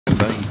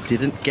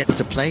didn't get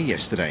to play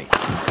yesterday.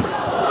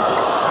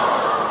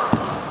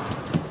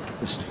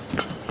 Just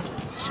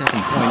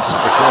 7 points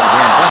before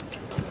the end.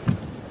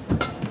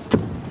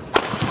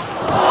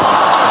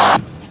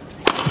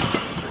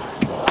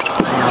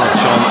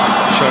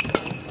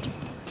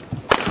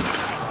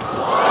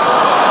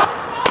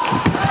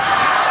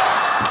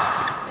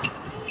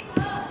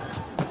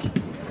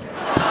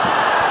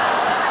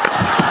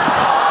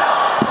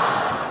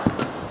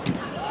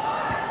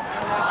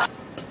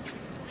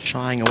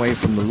 Shying away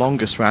from the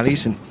longest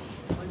rallies and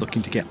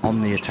looking to get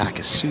on the attack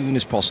as soon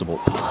as possible.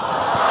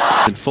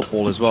 In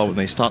football as well, when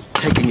they start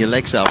taking your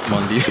legs out from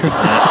under you.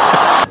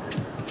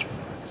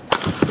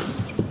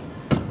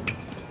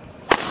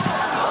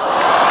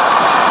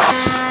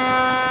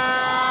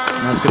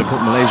 That's going to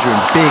put Malaysia in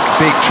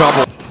big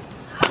trouble.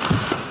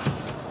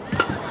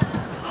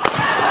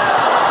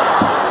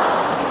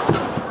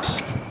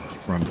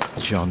 From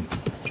JEON.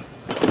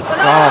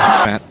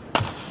 Oh, man.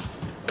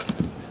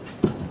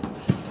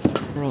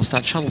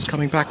 That shuttle's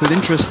coming back with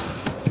interest.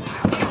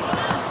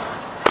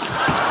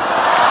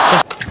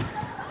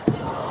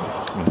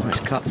 Oh, nice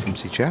cut from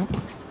Zii Jia.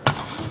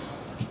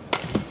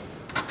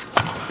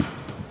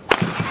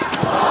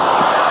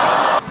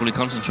 Fully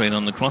concentrate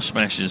on the cross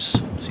smashes.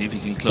 See if he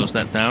can close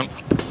that down.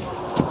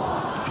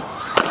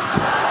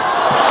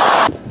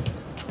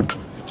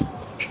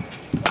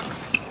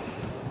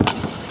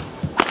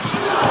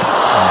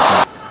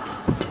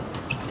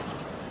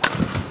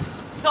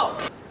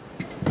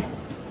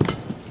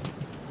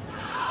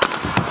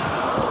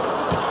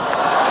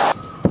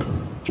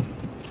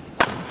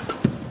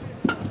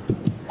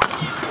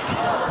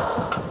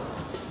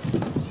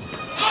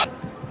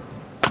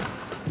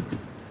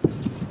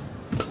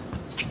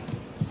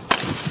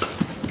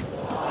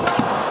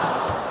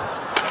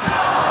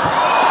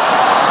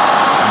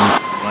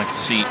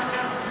 See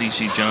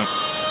Zii Jia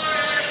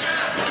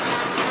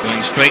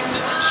going straight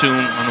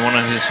soon on one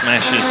of his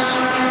smashes.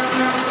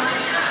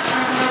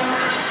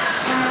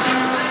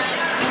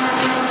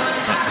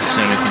 Not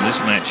necessarily for this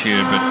match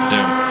here, but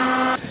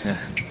yeah.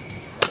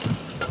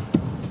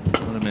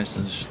 What a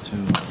message to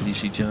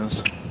Zii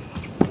Jia's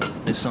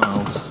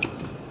missiles.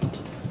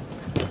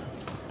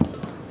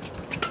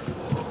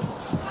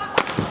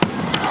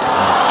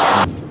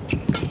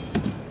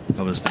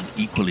 Covers them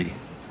equally.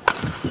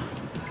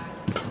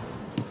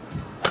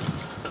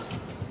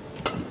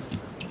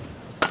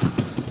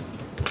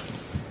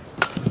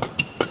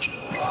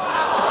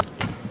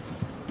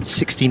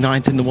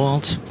 '69th in the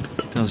world,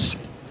 does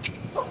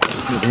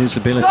with his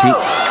ability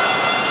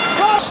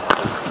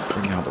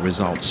bring out the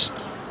results.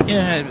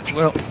 Yeah,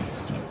 well,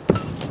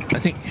 I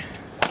think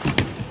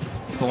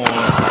for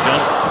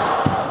JEON,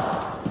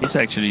 he's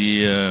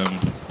actually in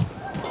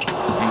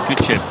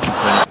good shape.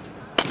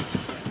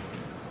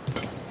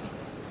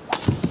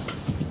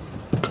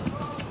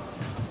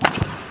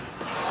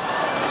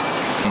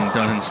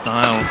 Done in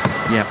style,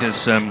 yeah,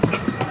 because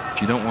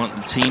you don't want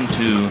the team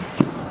to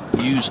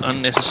use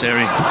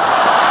unnecessary.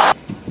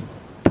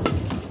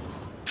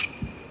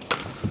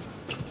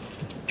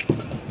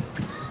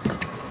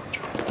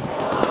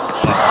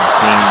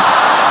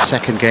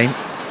 Second game,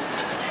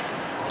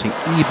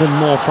 even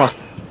more frustrating.